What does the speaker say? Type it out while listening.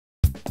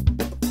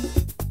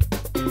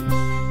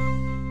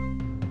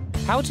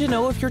How to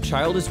know if your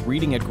child is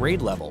reading at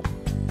grade level.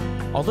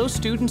 Although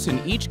students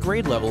in each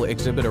grade level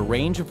exhibit a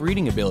range of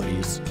reading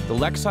abilities, the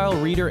Lexile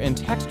reader and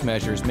text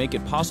measures make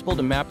it possible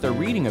to map their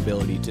reading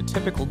ability to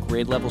typical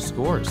grade level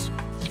scores.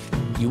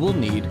 You will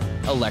need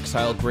a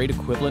Lexile grade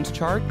equivalence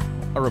chart,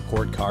 a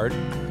report card,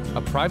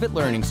 a private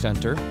learning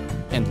center,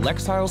 and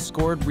Lexile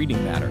scored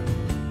reading matter.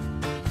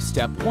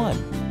 Step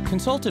 1.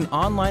 Consult an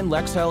online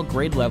Lexile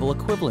grade level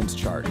equivalence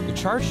chart. The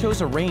chart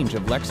shows a range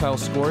of Lexile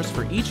scores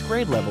for each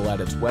grade level at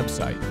its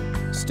website.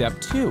 Step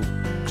 2.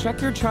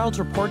 Check your child's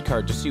report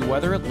card to see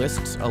whether it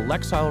lists a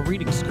Lexile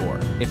reading score.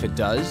 If it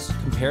does,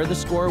 compare the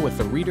score with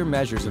the reader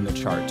measures in the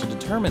chart to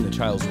determine the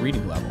child's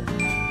reading level.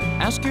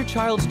 Ask your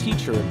child's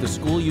teacher if the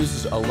school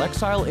uses a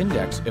Lexile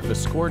index if a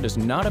score does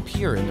not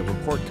appear in the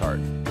report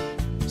card.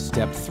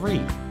 Step 3.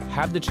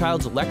 Have the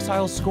child's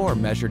Lexile score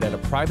measured at a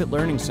private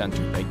learning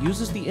center that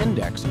uses the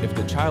index if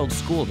the child's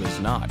school does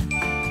not.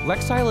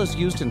 Lexile is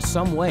used in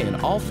some way in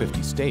all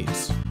 50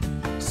 states.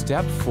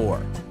 Step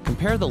 4.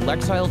 Compare the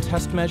Lexile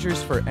test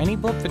measures for any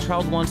book the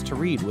child wants to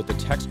read with the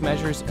text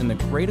measures in the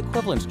grade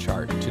equivalence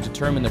chart to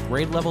determine the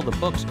grade level the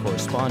books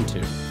correspond to.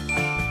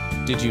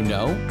 Did you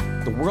know?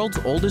 The world's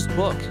oldest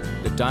book,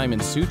 the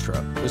Diamond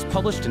Sutra, was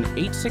published in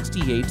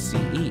 868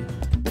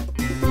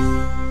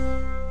 CE.